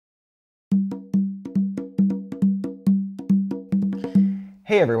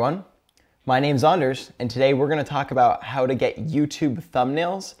Hey everyone, my name's Anders, and today we're going to talk about how to get YouTube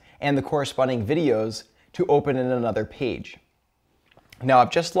thumbnails and the corresponding videos to open in another page. Now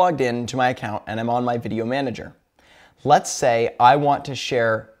I've just logged in to my account and I'm on my video manager. Let's say I want to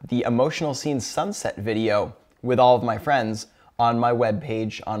share the emotional scene sunset video with all of my friends on my web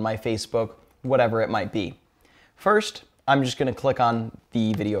page, on my Facebook, whatever it might be. First, I'm just going to click on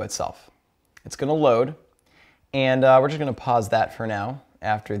the video itself. It's going to load, and we're just going to pause that for now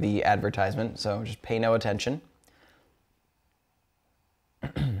after the advertisement, so just pay no attention.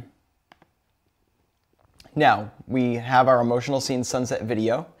 Now, we have our emotional scene sunset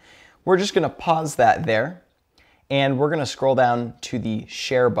video. We're just going to pause that there, and we're going to scroll down to the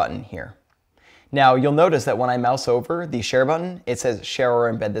share button here. Now, you'll notice that when I mouse over the share button, it says share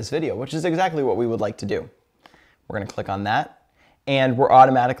or embed this video, which is exactly what we would like to do. We're going to click on that, and we're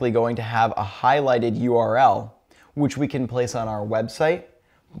automatically going to have a highlighted URL, which we can place on our website,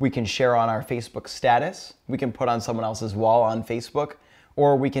 we can share on our Facebook status, we can put on someone else's wall on Facebook,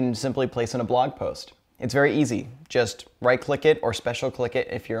 or we can simply place in a blog post. It's very easy. Just right-click it or special-click it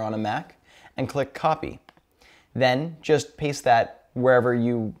if you're on a Mac, and click copy. Then just paste that wherever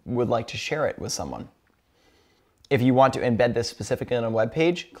you would like to share it with someone. If you want to embed this specifically on a web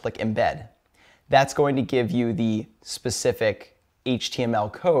page, click embed. That's going to give you the specific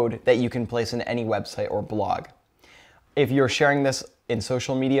HTML code that you can place in any website or blog. If you're sharing this in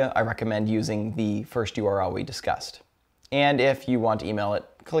social media, I recommend using the first URL we discussed. And if you want to email it,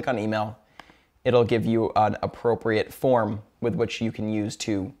 click on email. It'll give you an appropriate form with which you can use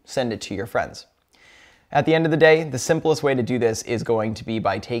to send it to your friends. At the end of the day, the simplest way to do this is going to be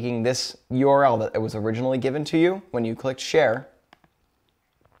by taking this URL that was originally given to you when you clicked share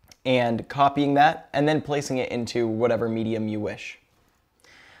and copying that and then placing it into whatever medium you wish.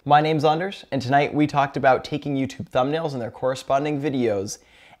 My name's Anders, and tonight we talked about taking YouTube thumbnails and their corresponding videos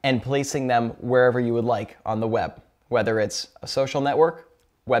and placing them wherever you would like on the web, whether it's a social network,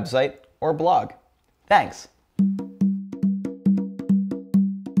 website, or blog. Thanks.